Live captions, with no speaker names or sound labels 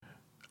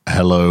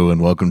Hello and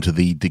welcome to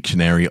the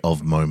Dictionary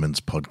of Moments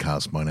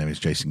podcast. My name is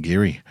Jason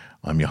Geary.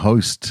 I'm your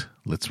host.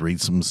 Let's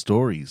read some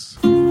stories.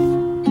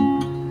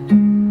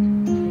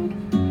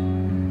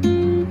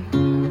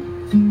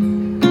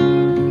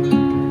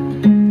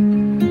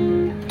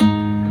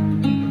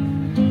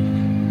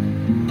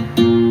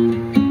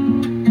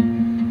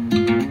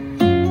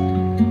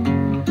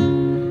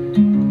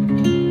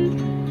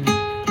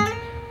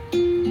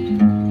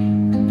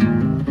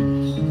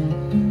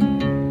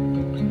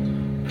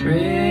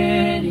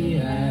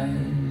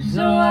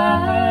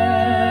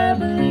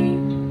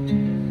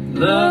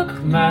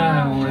 Look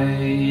my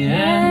way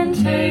and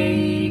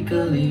take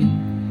a leap.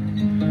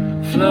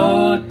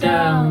 Float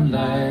down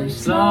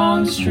life's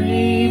long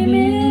stream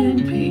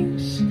in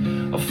peace.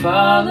 I'll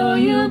follow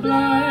you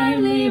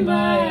blindly,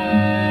 my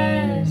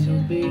eyes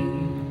will be.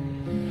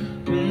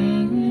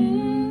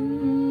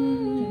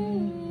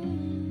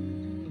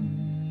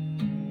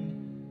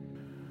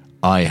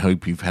 I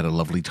hope you've had a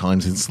lovely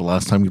time since the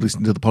last time you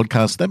listened to the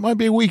podcast. That might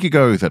be a week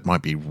ago. That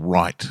might be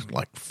right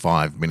like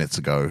 5 minutes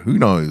ago. Who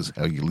knows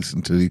how you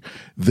listen to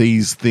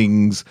these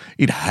things?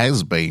 It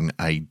has been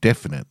a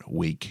definite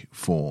week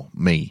for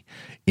me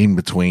in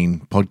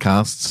between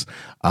podcasts.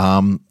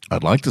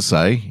 I'd like to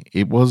say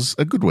it was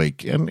a good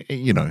week. And,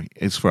 you know,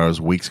 as far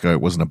as weeks go,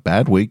 it wasn't a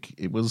bad week.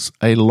 It was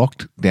a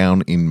locked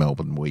down in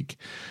Melbourne week.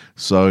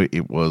 So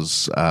it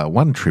was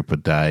one trip a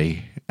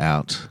day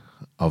out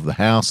of the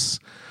house.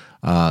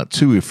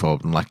 Two if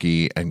I'm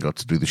lucky and got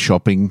to do the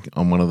shopping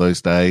on one of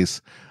those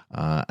days,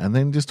 and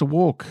then just a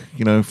walk,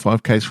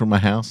 5Ks from my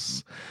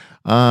house.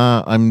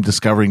 I'm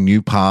discovering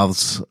new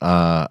paths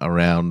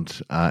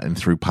around and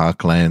through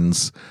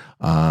parklands.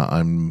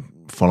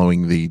 I'm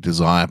following the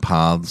desire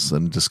paths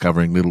and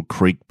discovering little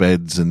creek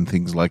beds and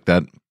things like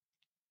that.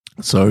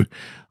 So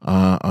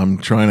I'm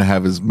trying to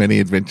have as many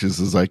adventures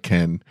as I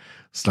can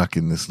stuck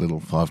in this little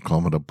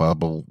 5-kilometer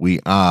bubble. We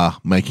are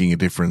making a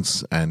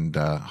difference, and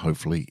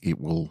hopefully it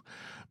will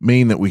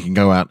mean that we can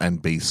go out and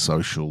be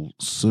social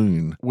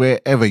soon.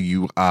 Wherever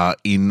you are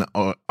in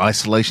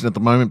isolation at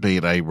the moment, be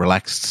it a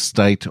relaxed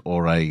state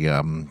or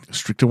a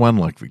stricter one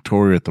like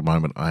Victoria at the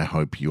moment, I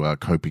hope you are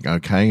coping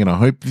okay, and I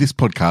hope this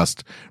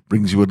podcast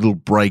brings you a little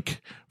break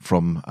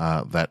from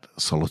that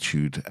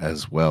solitude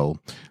as well.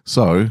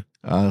 So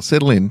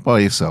settle in by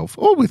yourself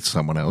or with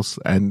someone else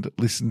and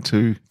listen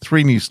to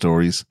 3 new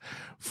stories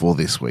for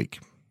this week.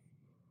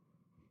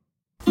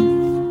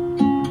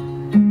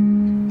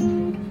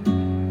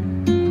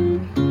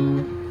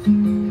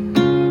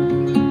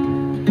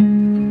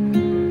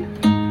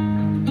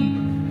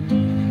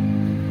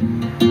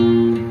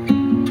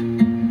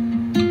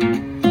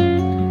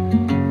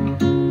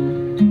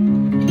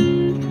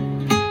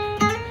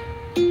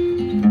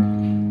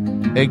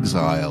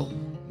 Exile,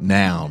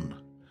 noun.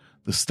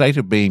 The state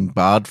of being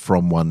barred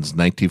from one's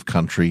native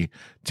country,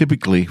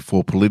 typically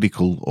for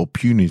political or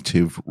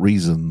punitive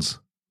reasons.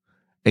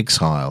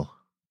 Exile.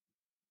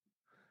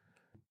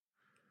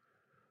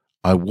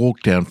 I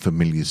walked down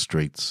familiar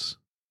streets.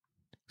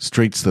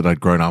 Streets that I'd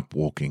grown up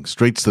walking.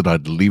 Streets that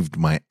I'd lived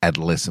my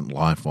adolescent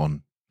life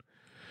on.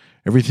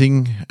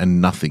 Everything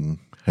and nothing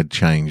had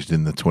changed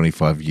in the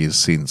 25 years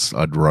since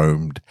I'd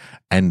roamed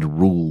and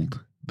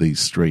ruled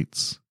these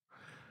streets.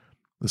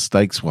 The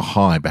stakes were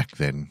high back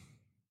then,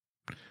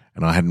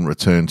 and I hadn't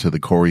returned to the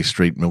Corey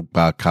Street Milk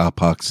Bar car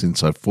park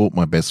since I fought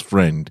my best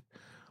friend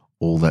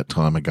all that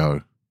time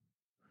ago.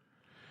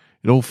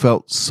 It all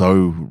felt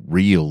so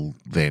real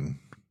then.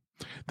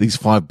 These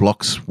 5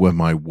 blocks were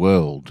my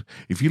world.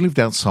 If you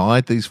lived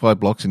outside these 5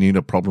 blocks and you had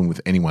a problem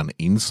with anyone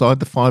inside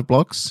the 5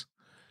 blocks,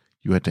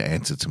 you had to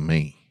answer to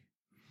me.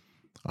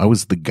 I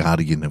was the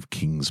guardian of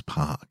Kings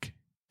Park.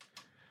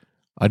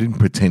 I didn't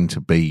pretend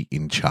to be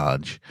in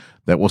charge.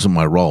 That wasn't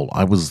my role.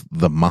 I was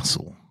the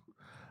muscle.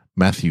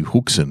 Matthew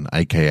Hookson,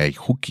 a.k.a.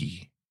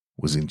 Hookie,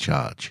 was in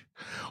charge.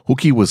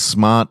 Hookie was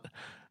smart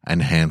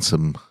and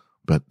handsome,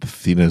 but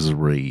thin as a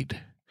reed.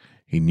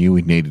 He knew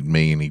he needed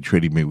me, and he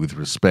treated me with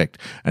respect.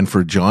 And for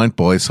a giant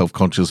boy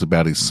self-conscious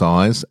about his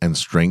size and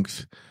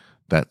strength,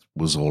 that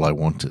was all I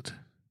wanted.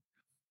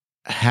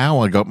 How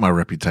I got my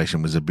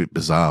reputation was a bit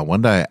bizarre.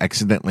 One day I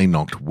accidentally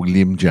knocked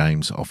William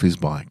James off his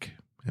bike,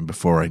 and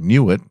before I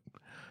knew it,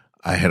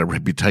 I had a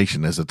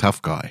reputation as a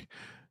tough guy.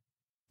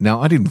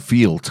 Now, I didn't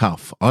feel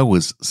tough. I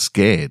was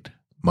scared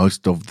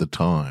most of the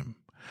time.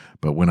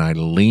 But when I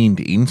leaned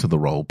into the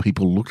role,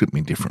 people looked at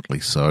me differently,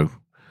 so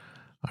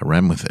I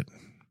ran with it.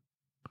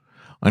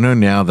 I know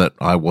now that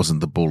I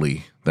wasn't the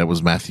bully. That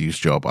was Matthew's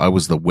job. I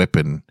was the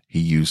weapon he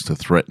used to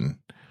threaten.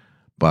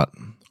 But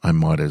I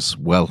might as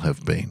well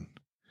have been.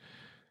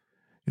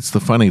 It's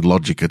the funny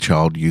logic a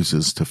child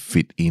uses to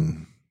fit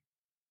in.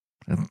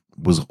 It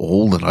was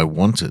all that I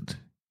wanted.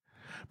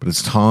 But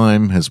as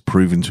time has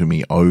proven to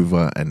me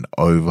over and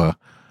over,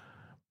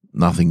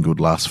 nothing good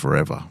lasts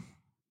forever.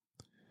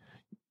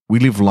 We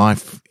live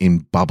life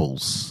in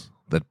bubbles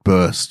that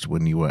burst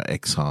when you are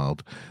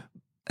exiled,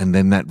 and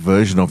then that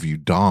version of you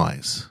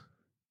dies.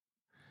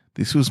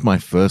 This was my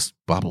first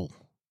bubble.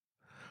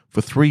 For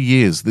 3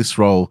 years, this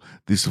role,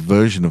 this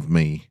version of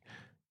me,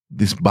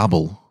 this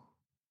bubble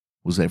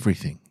was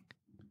everything.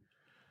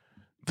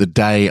 The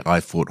day I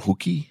fought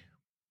Hookie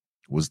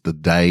was the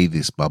day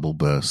this bubble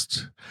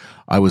burst.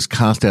 I was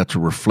cast out to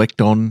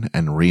reflect on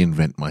and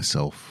reinvent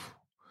myself.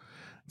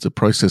 It's a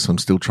process I'm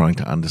still trying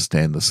to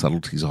understand the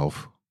subtleties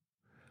of.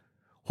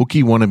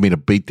 Hookie wanted me to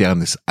beat down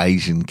this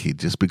Asian kid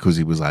just because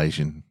he was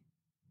Asian.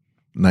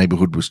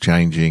 Neighbourhood was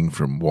changing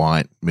from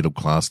white, middle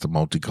class to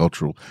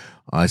multicultural.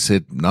 I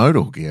said no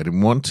to Hookie. I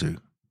didn't want to.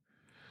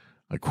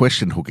 I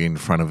questioned Hookie in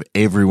front of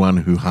everyone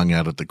who hung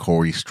out at the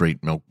Corey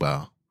Street Milk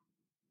Bar.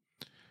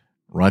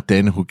 Right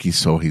then, Hookie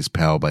saw his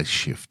power base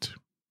shift.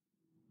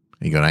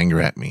 He got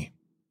angry at me,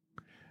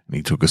 and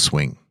he took a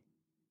swing.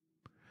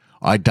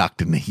 I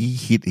ducked, and he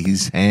hit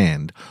his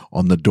hand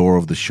on the door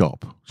of the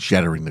shop,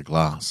 shattering the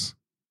glass.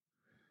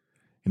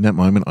 In that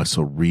moment, I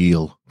saw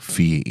real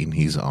fear in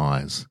his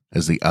eyes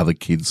as the other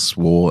kids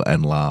swore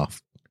and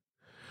laughed.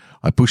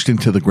 I pushed him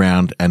to the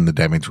ground, and the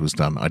damage was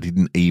done. I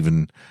didn't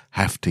even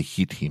have to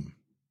hit him.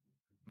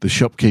 The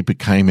shopkeeper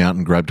came out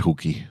and grabbed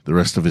Hookie. The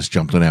rest of us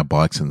jumped on our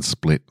bikes and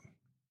split.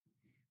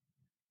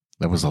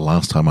 That was the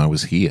last time I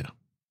was here.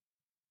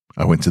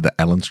 I went to the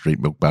Allen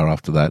Street Milk Bar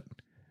after that.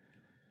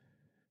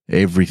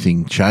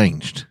 Everything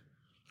changed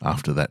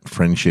after that.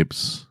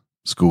 Friendships,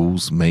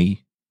 schools,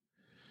 me.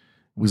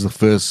 It was the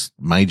first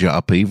major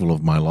upheaval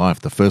of my life.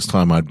 The first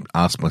time I'd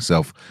asked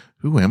myself,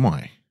 who am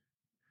I?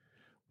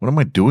 What am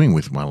I doing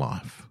with my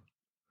life?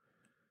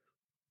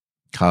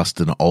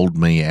 Cast an old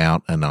me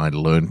out and I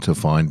learned to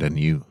find a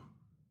new.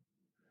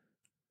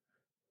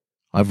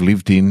 I've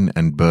lived in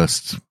and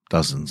burst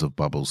dozens of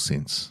bubbles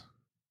since.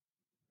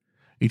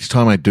 Each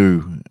time I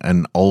do,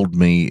 an old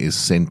me is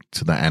sent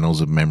to the annals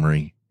of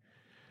memory,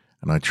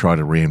 and I try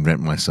to reinvent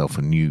myself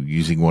anew,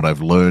 using what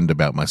I've learned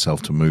about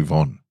myself to move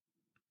on.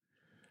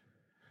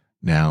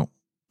 Now,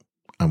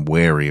 I'm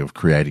wary of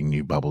creating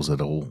new bubbles at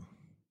all.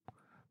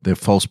 They're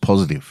false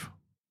positive,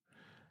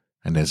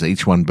 and as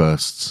each one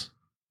bursts,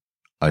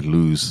 I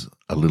lose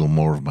a little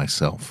more of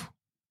myself.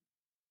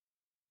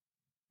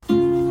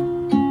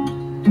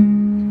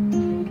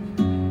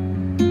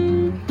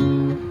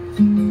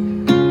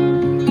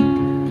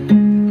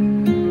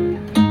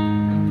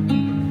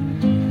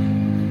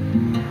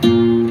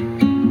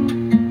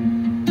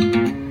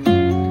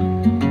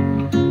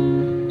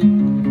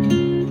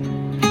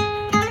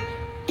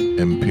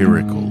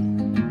 Empirical.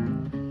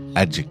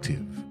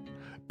 Adjective.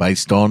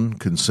 Based on,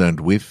 concerned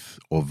with,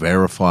 or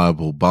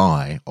verifiable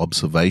by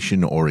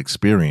observation or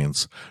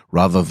experience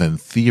rather than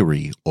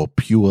theory or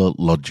pure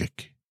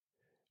logic.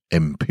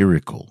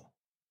 Empirical.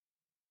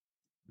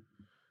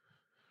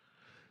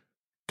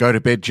 Go to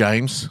bed,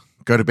 James.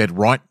 Go to bed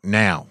right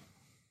now.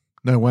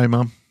 No way,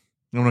 Mum.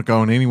 I'm not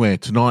going anywhere.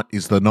 Tonight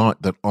is the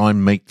night that I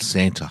meet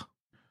Santa.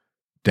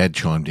 Dad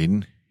chimed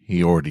in.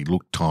 He already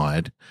looked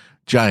tired.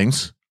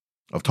 James,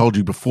 I've told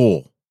you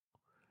before.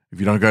 If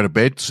you don't go to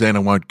bed,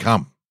 Santa won't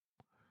come.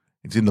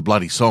 It's in the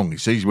bloody song. He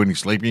sees you when you're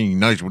sleeping. He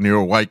knows when you're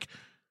awake.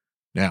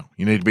 Now,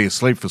 you need to be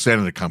asleep for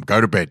Santa to come. Go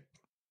to bed.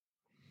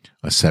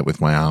 I sat with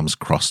my arms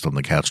crossed on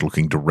the couch,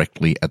 looking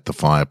directly at the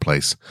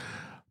fireplace.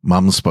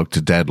 Mum spoke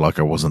to Dad like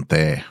I wasn't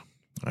there.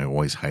 I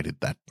always hated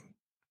that.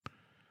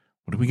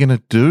 What are we going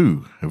to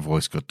do? Her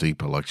voice got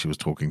deeper, like she was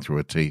talking through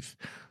her teeth.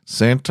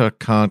 Santa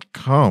can't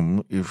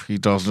come if he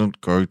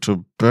doesn't go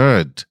to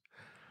bed.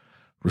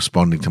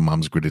 Responding to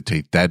Mum's gritted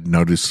teeth, Dad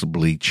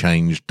noticeably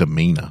changed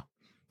demeanour.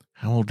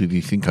 How old did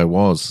he think I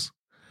was?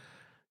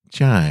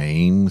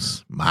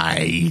 James,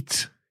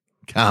 mate,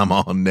 come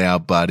on now,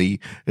 buddy.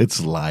 It's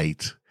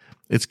late.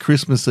 It's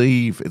Christmas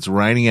Eve. It's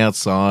raining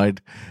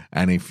outside.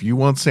 And if you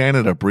want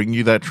Santa to bring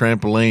you that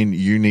trampoline,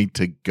 you need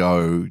to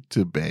go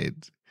to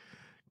bed.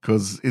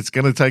 Because it's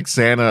going to take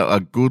Santa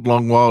a good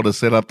long while to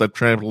set up that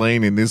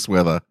trampoline in this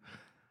weather.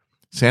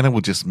 Santa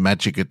will just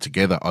magic it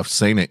together. I've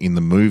seen it in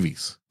the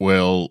movies.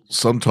 Well,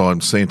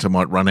 sometimes Santa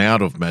might run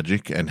out of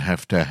magic and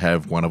have to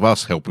have one of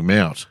us help him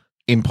out.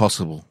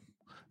 Impossible.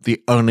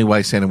 The only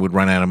way Santa would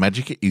run out of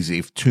magic is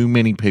if too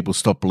many people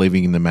stop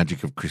believing in the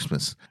magic of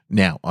Christmas.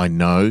 Now, I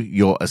know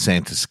you're a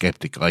Santa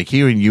skeptic. I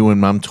hear you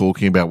and Mum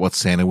talking about what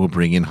Santa will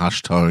bring in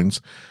hushed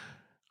tones.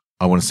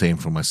 I want to see him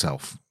for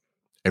myself.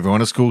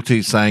 Everyone at school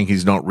keeps saying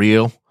he's not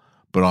real,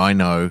 but I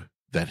know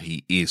that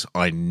he is.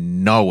 I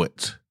know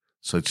it.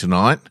 So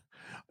tonight,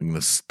 I'm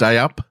going to stay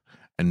up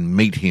and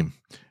meet him.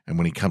 And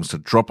when he comes to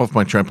drop off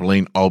my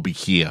trampoline, I'll be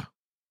here.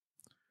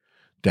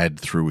 Dad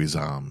threw his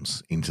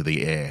arms into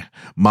the air.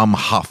 Mum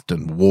huffed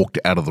and walked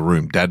out of the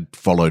room. Dad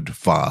followed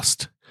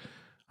fast.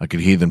 I could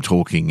hear them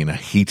talking in a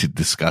heated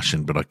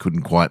discussion, but I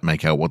couldn't quite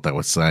make out what they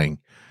were saying.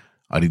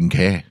 I didn't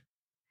care.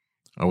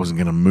 I wasn't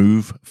going to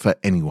move for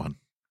anyone.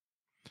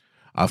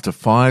 After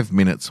 5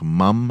 minutes,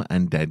 Mum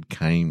and Dad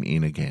came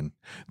in again.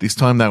 This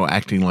time they were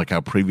acting like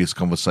our previous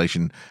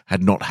conversation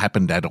had not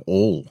happened at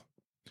all.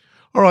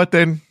 All right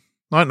then.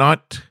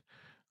 Night-night.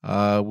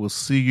 We'll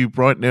see you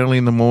bright and early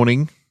in the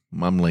morning.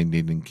 Mum leaned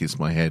in and kissed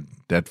my head.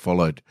 Dad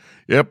followed.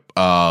 Yep,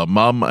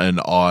 Mum and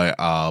I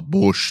are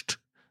bushed.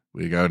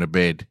 We're going to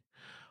bed.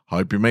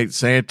 Hope you meet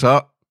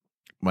Santa.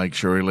 Make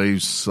sure he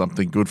leaves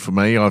something good for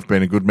me. I've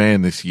been a good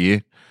man this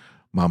year.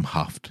 Mum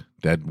huffed.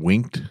 Dad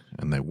winked,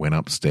 and they went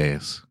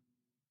upstairs.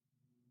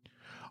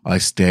 I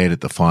stared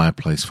at the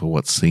fireplace for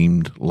what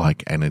seemed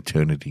like an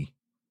eternity.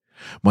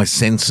 My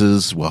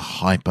senses were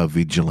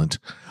hyper-vigilant.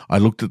 I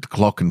looked at the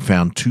clock and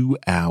found 2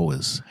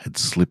 hours had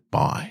slipped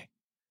by.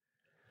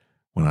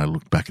 When I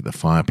looked back at the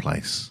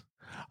fireplace,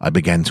 I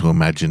began to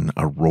imagine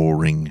a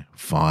roaring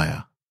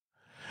fire,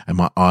 and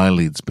my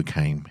eyelids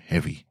became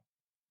heavy.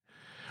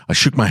 I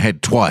shook my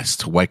head twice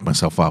to wake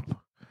myself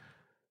up.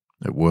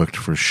 It worked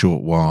for a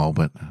short while,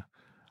 but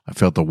I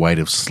felt the weight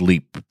of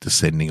sleep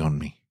descending on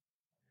me.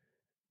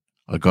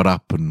 I got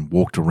up and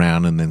walked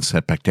around and then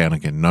sat back down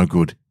again. No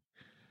good.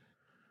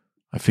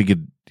 I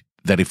figured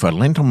that if I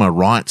leant on my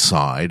right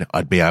side,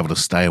 I'd be able to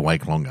stay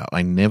awake longer.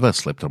 I never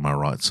slept on my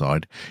right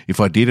side. If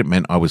I did, it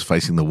meant I was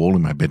facing the wall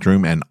in my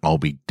bedroom, and I'll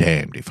be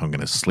damned if I'm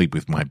going to sleep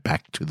with my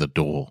back to the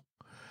door.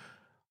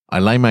 I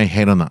lay my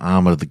head on the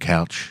arm of the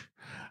couch,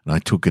 and I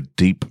took a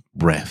deep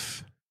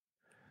breath.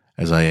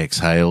 As I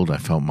exhaled, I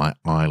felt my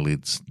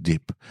eyelids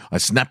dip. I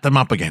snapped them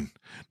up again.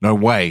 No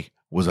way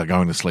was I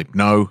going to sleep.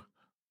 No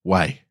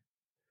way.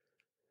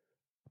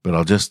 But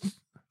I'll just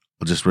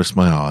rest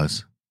my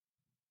eyes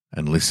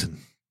and listen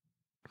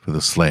for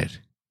the sled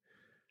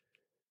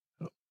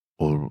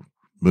or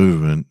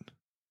movement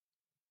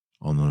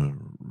on the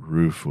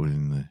roof or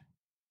in the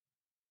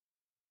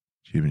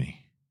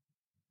chimney.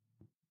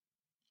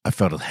 I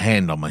felt a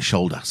hand on my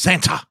shoulder.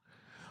 Santa!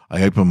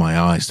 I opened my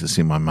eyes to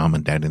see my mum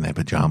and dad in their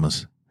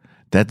pajamas.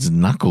 Dad's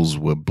knuckles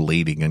were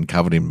bleeding and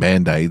covered in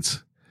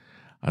Band-Aids.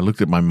 I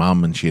looked at my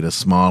mum and she had a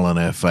smile on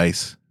her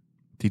face.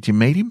 Did you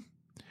meet him?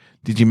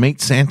 Did you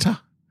meet Santa?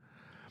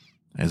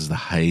 As the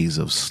haze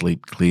of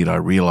sleep cleared, I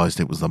realized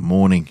it was the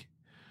morning.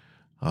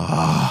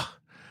 I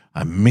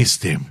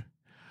missed him.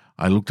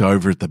 I looked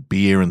over at the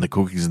beer and the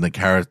cookies and the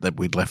carrot that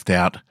we'd left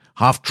out,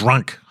 half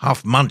drunk,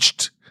 half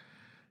munched.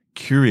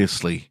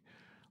 Curiously,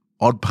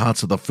 odd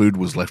parts of the food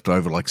was left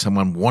over, like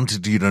someone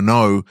wanted you to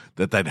know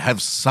that they'd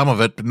have some of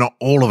it, but not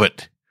all of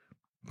it.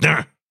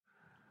 I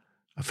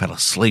fell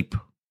asleep.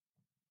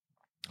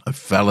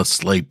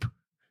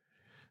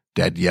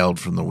 Dad yelled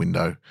from the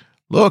window,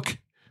 "Look,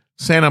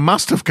 Santa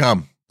must have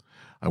come."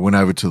 I went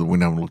over to the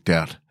window and looked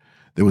out.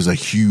 There was a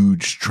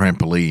huge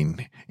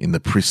trampoline in the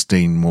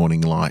pristine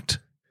morning light.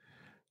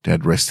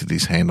 Dad rested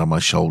his hand on my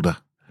shoulder.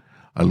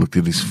 I looked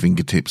at his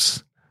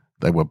fingertips.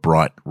 They were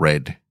bright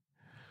red.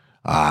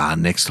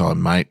 Next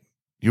time, mate.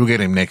 You'll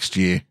get him next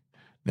year.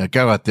 Now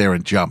go out there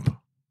and jump.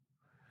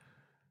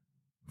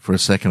 For a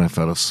second, I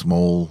felt a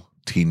small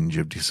tinge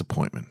of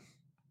disappointment.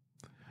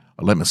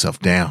 I let myself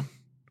down.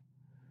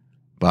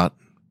 But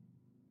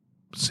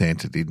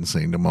Santa didn't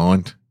seem to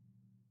mind.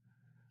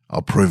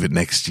 I'll prove it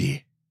next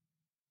year.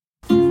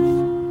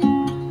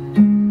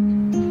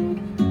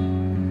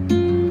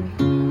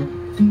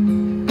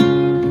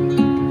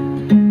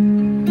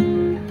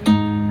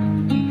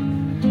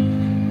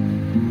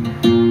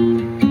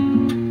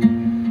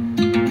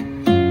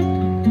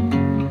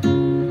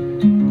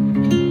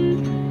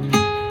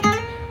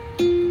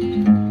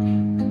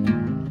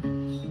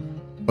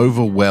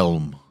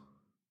 Overwhelm.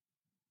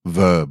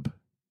 Verb.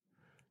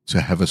 To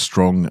have a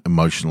strong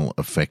emotional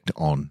effect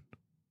on.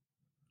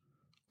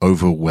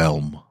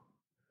 Overwhelm.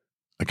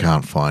 I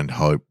can't find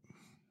hope.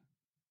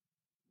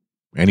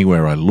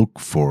 Anywhere I look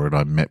for it,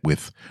 I'm met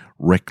with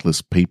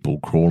reckless people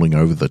crawling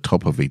over the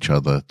top of each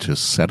other to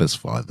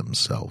satisfy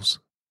themselves.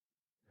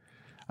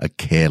 A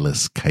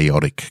careless,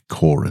 chaotic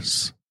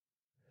chorus.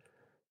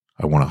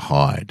 I want to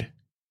hide.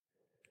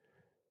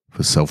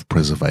 For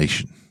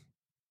self-preservation.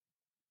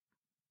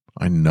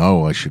 I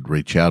know I should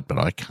reach out, but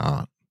I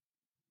can't.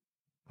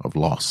 I've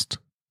lost.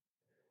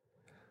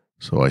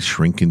 So I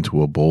shrink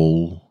into a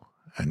ball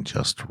and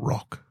just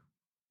rock.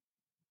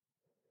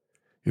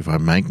 If I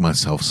make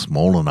myself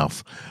small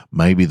enough,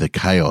 maybe the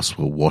chaos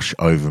will wash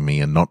over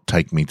me and not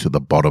take me to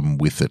the bottom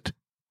with it.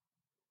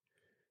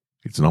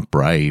 It's not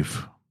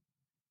brave,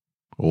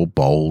 or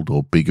bold,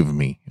 or big of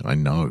me, I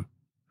know.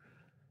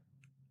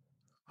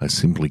 I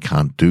simply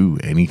can't do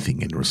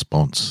anything in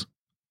response.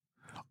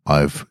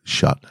 I've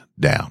shut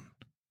down,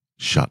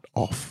 shut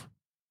off.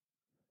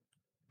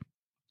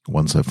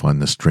 Once I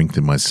find the strength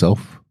in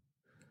myself,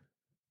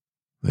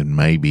 then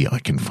maybe I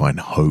can find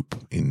hope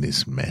in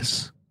this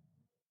mess.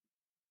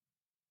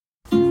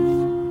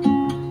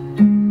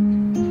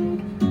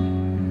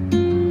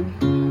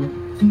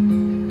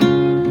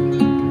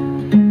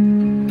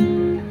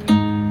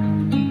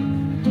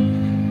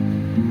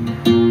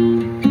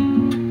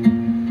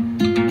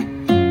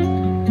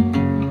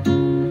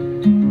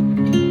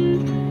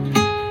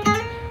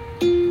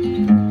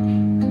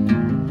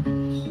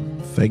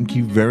 Thank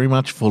you very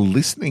much for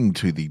listening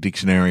to the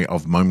Dictionary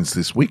of Moments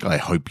this week. I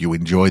hope you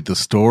enjoyed the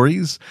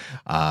stories.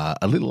 A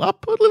little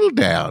up, a little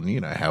down, you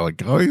know how it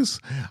goes.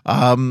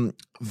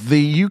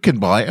 You can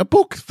buy a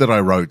book that I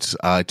wrote.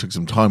 I took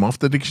some time off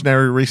the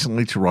dictionary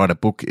recently to write a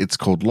book. It's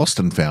called Lost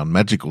and Found,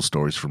 Magical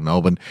Stories from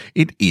Melbourne.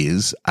 It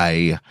is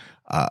a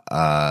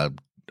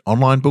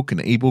online book, an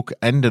ebook,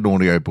 and an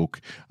audio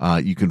book.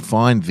 You can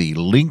find the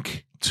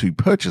link to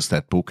purchase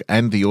that book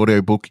and the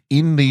audiobook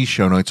in the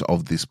show notes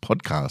of this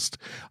podcast.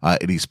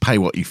 It is pay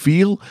what you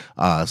feel,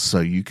 so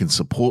you can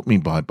support me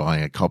by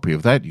buying a copy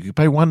of that. You can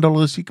pay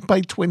 $1, you can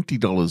pay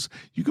 $20,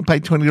 you can pay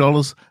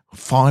 $20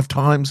 5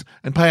 times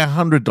and pay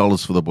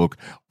 $100 for the book.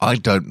 I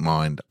don't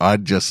mind.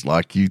 I'd just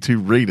like you to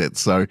read it.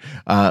 So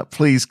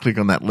please click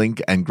on that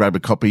link and grab a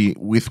copy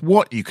with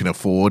what you can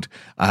afford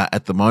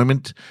at the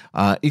moment.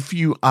 If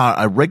you are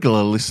a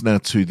regular listener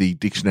to the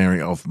Dictionary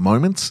of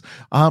Moments,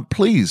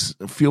 please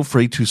feel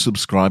free to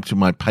subscribe to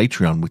my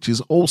Patreon, which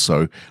is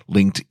also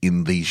linked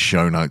in the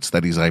show notes.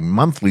 That is a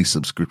monthly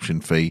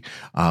subscription fee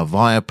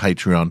via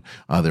Patreon.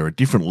 There are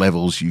different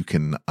levels you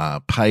can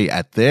pay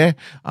at there,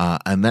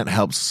 and that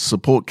helps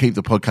support keep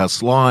the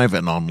podcast live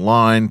and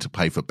online, to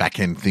pay for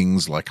back-end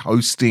things like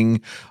hosting,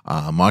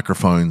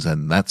 microphones,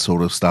 and that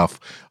sort of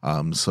stuff.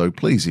 So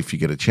please, if you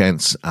get a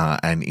chance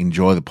and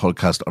enjoy the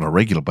podcast on a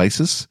regular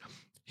basis,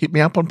 hit me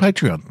up on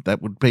Patreon.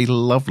 That would be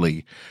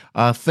lovely.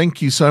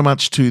 Thank you so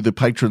much to the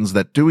patrons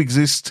that do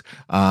exist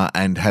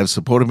and have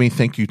supported me.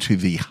 Thank you to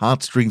the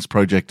Heartstrings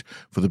Project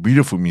for the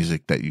beautiful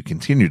music that you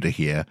continue to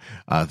hear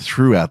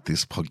throughout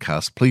this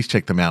podcast. Please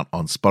check them out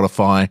on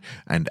Spotify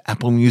and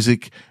Apple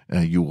Music.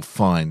 You will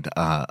find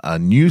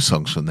new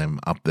songs from them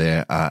up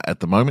there at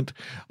the moment.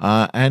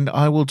 And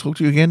I will talk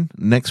to you again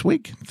next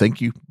week. Thank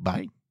you.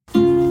 Bye.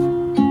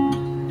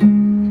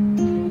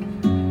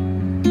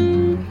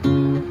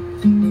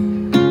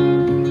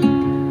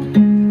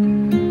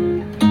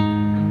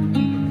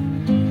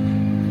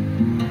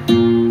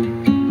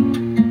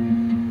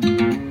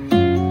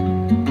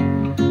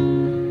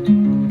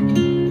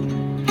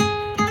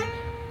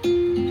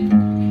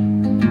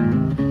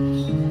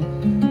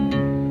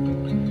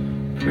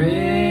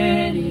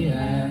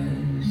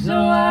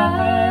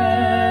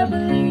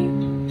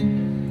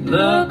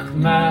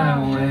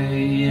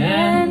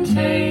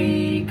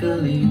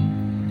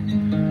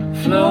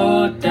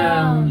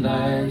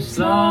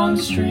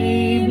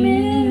 Stream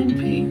in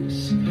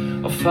peace,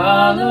 I'll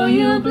follow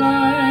you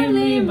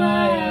blindly,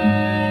 my